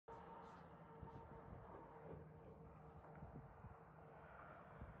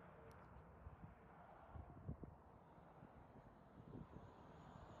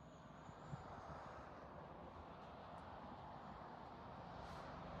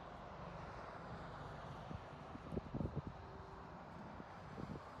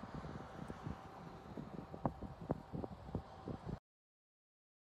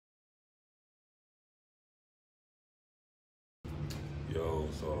Yo,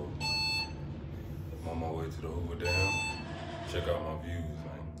 so I'm on my way to the Hoover Dam. Check out my views,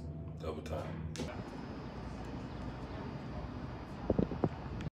 man. Double time.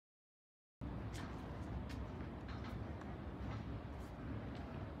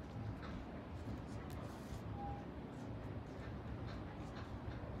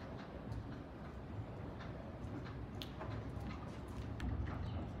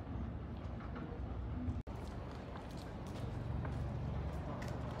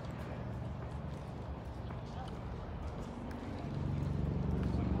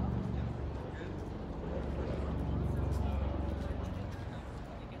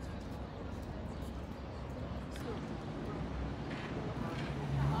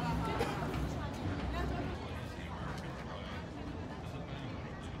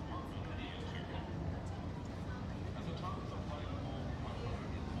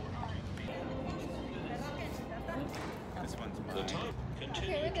 The top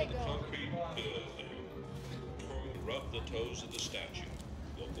continue to the concrete rub the toes of the statue.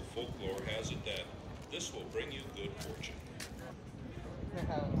 Local folklore has it that this will bring you good fortune.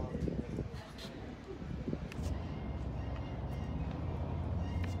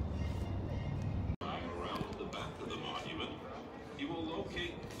 Around the back of the monument, you will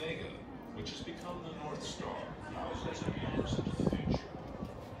locate Vega, which has become the North Star, thousands of years into the future.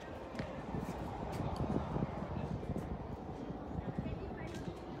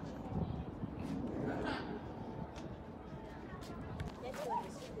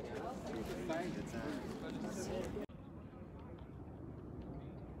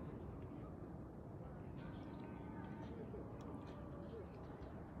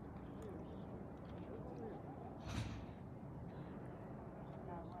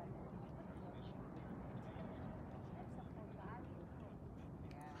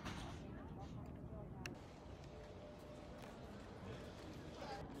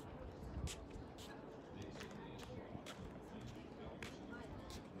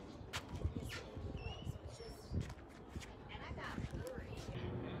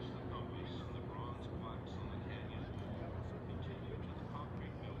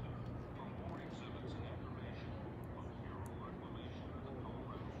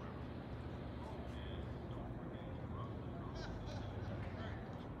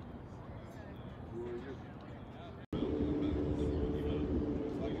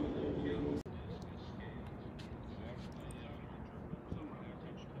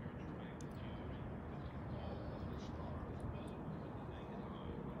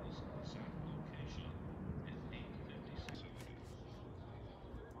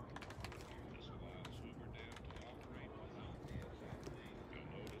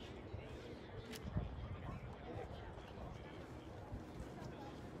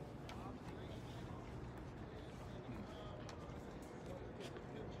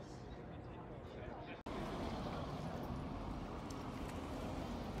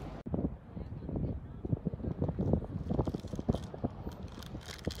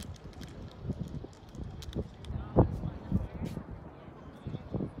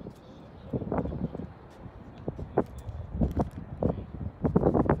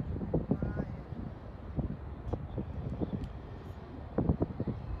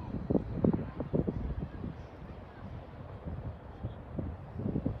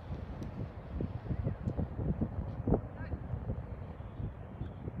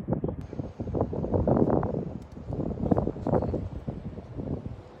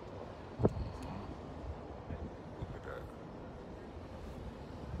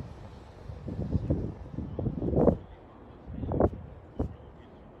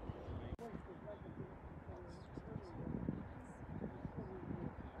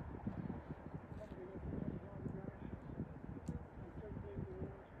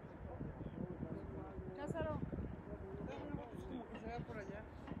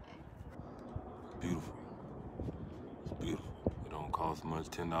 Beautiful. It's beautiful. It don't cost much,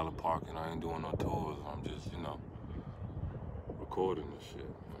 $10 parking. I ain't doing no tours. I'm just, recording this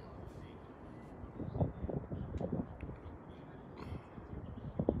shit.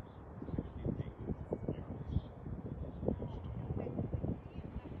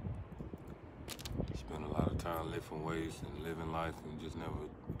 Spend a lot of time lifting weights and living life and just never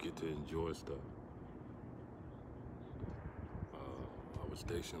get to enjoy stuff. I was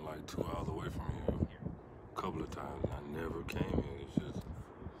stationed like 2 hours away from here a couple of times and I never came here. It's just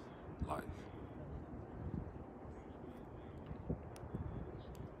life.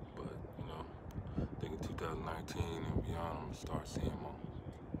 But, I think in 2019 and beyond, I'm gonna start seeing more.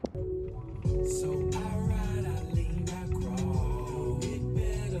 So I ride, I lean, I crawl. Get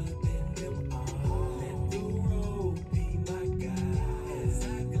better than them all. Let the road be my guide.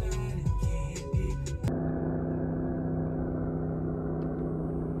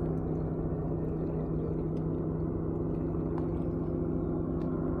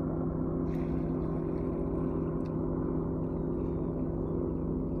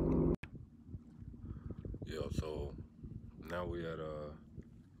 Yeah, so now we at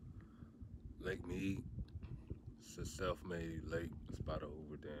Lake Mead. It's a self-made lake. It's by the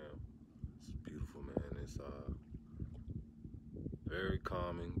Hoover Dam. It's beautiful, man. It's very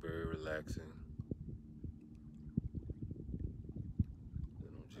calming, very relaxing.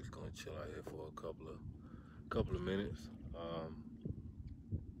 And I'm just gonna chill out here for a couple of minutes.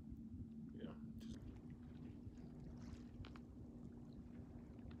 Yeah,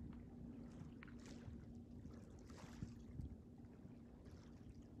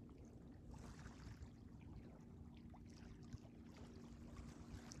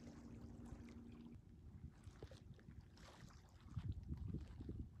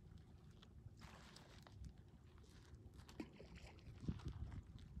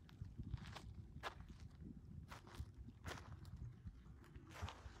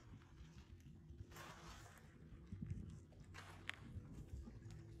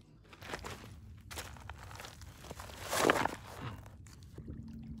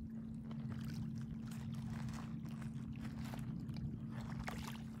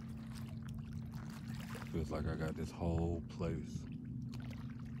 just feels like I got this whole place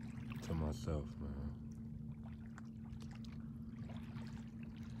to myself, man.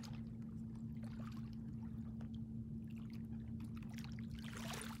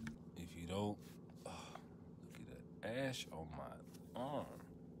 If you don't, look at that ash on my arm.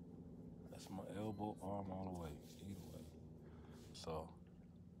 That's my elbow, arm all the way, either way. So,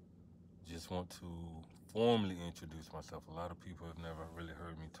 just want to formally introduce myself. A lot of people have never really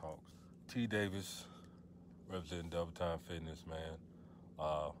heard me talk. T. Davis, representing Double Time Fitness, man.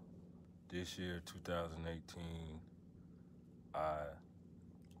 This year, 2018, I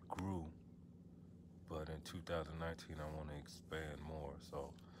grew, but in 2019, I want to expand more.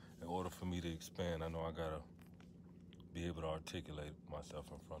 So, in order for me to expand, I know I gotta be able to articulate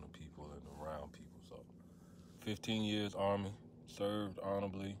myself in front of people and around people. So, 15 years Army, served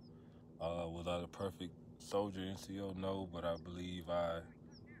honorably. Was I a perfect soldier, NCO? No, but I believe I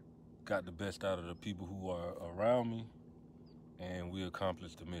got the best out of the people who are around me, and we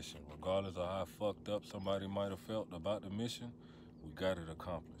accomplished the mission. Regardless of how fucked up somebody might have felt about the mission, we got it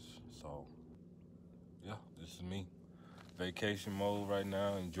accomplished. So, yeah, this is me. Vacation mode right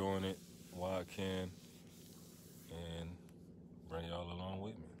now, enjoying it while I can, and bring y'all along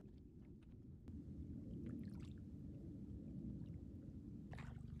with me.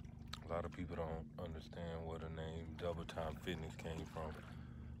 A lot of people don't understand where the name Double Time Fitness came from,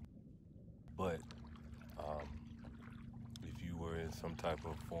 but if you were in some type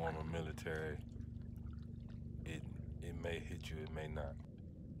of form of military, it may hit you, it may not.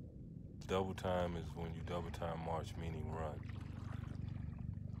 Double time is when you double time march, meaning run.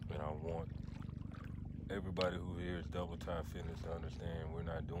 And I want everybody who hears Double Time Fitness to understand we're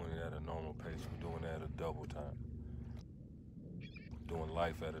not doing it at a normal pace, we're doing it at a double time. Doing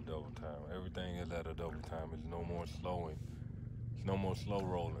life at a double time. Everything is at a double time. There's no more slowing. There's no more slow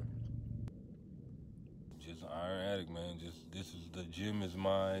rolling. Just Iron Addict, man. The gym is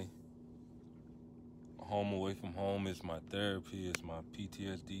my home away from home. It's my therapy. It's my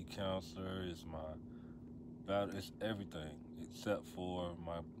PTSD counselor. It's it's everything except for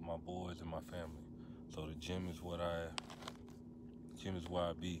my boys and my family. So the gym is where I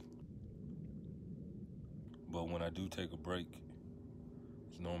be. But when I do take a break,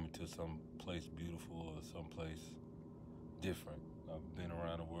 it's normally to some place beautiful or some place different. I've been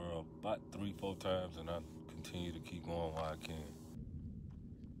around the world about 3-4 times, and I continue to keep going while I can.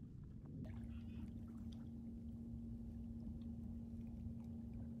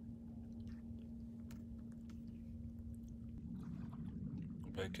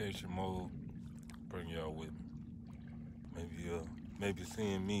 Vacation mode, bring y'all with me. Maybe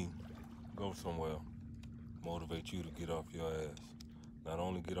seeing me go somewhere motivate you to get off your ass. Not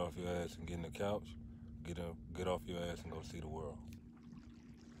only get off your ass and get in the couch, get off your ass and go see the world.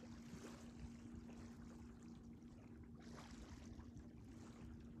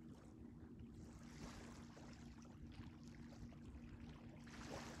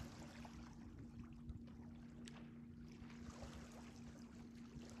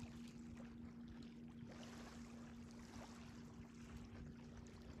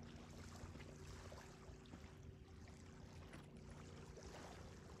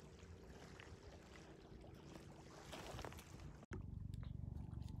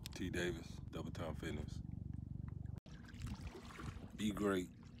 T. Davis, Double Time Fitness. Be great.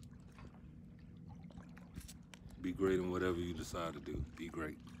 Be great in whatever you decide to do. Be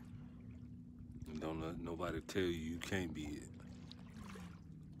great. And don't let nobody tell you can't be it.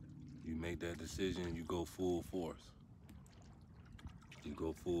 You make that decision, you go full force. You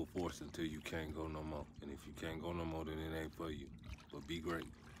go full force until you can't go no more. And if you can't go no more, then it ain't for you. But be great.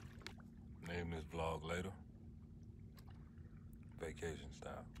 Name this vlog later. Vacation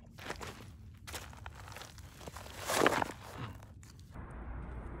style.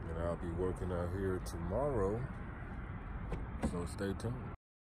 And I'll be working out here tomorrow. So stay tuned.